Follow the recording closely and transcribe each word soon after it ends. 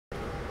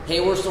Hey,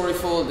 we're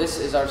Storyfold. This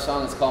is our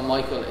song. It's called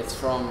Michael. It's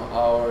from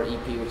our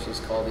EP, which is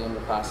called the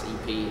Underpass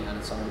EP, and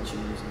it's on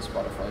iTunes and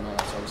Spotify and all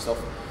that sort of stuff.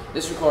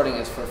 This recording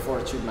is for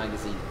Fortitude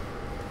magazine.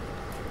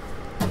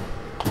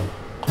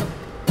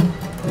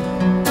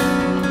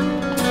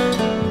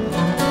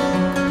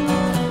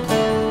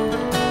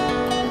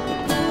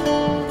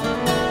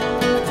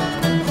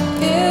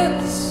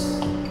 It's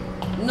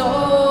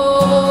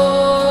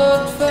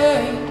not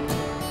fair,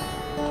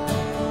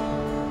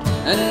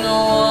 and no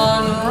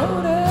one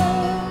wrote it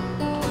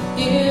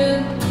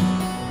in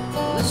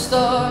the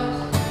stars.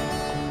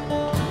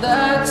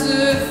 That's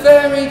a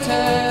fairy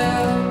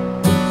tale,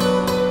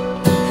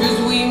 'cause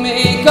we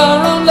make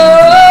our own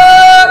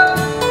luck.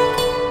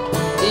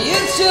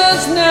 It's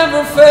just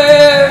never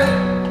fair,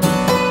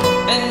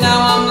 and now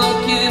I'm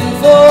looking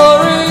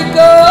for a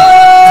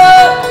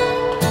god.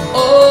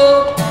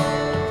 Oh,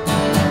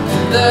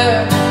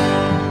 there,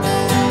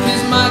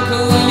 'cause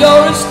Michael,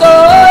 you're a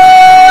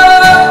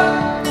star.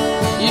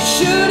 You're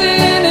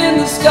shooting in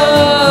the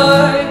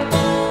sky,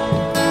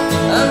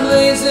 I'm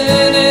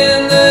blazing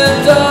in the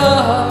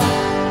dark,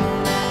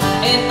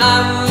 and I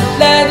would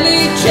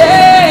gladly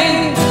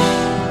change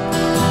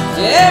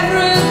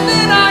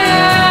everything I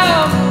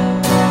am,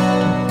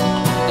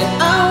 and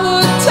I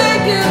would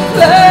take your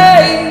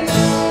place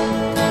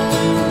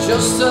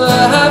just to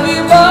have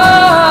you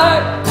by,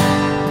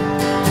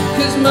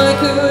 'cause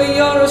Michael,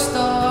 you're a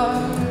star.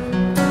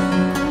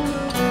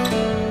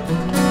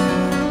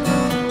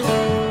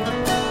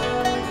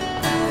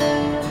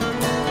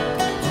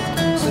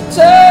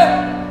 Turn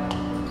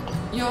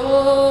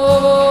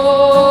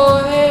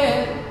your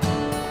head,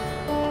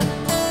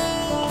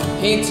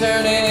 hey,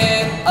 turn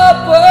it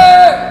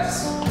upwards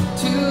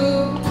to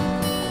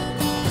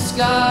the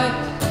sky.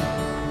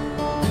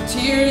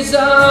 Tears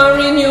are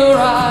in your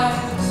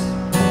eyes.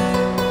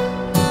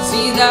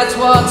 See, that's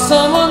what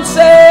someone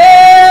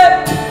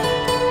said,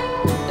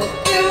 and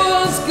it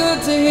was good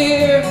to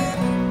hear.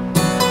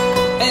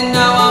 And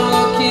now I'm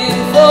looking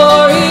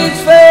for his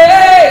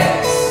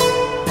face.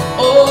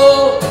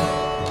 Oh,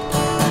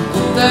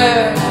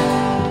 there,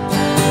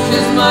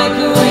 'cause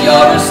Michael,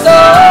 you're a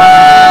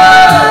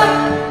star.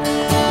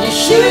 You're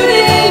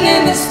shooting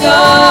in the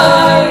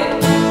sky,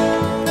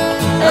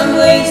 I'm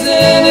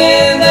blazing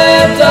in the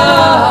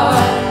dark,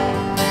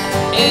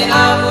 and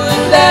I would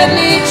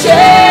gladly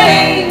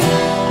change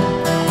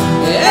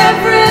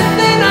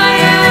everything I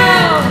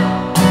am,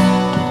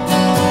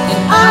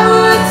 and I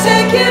would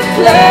take your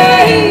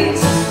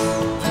place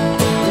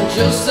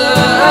just to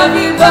have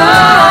you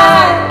by,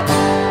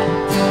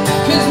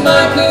 'cause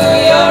Michael,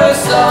 you're a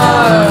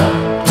star,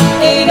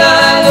 and I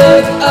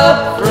look up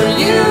for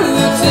you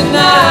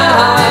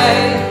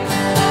tonight.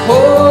 Oh,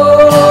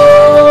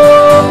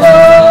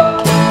 oh,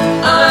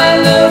 I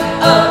look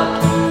up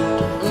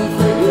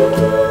for you.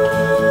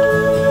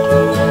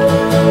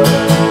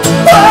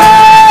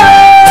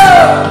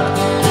 Oh,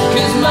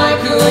 'cause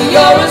Michael,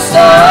 you're a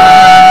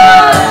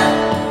star.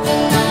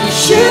 You're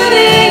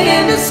shooting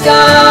in the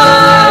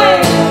sky,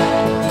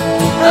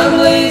 I'm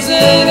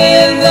blazing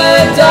in the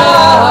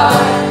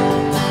dark,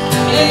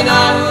 and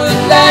I would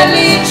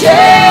gladly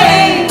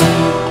change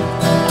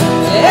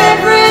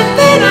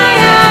everything I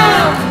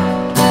am.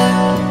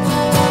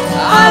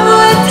 I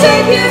would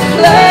take your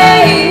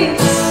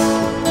place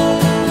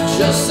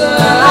just to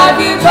have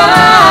you by,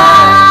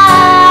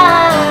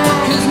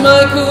 'cause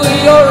Michael,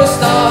 you're a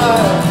star.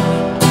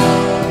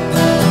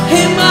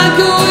 Hey,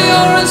 Michael,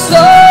 you're a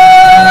star.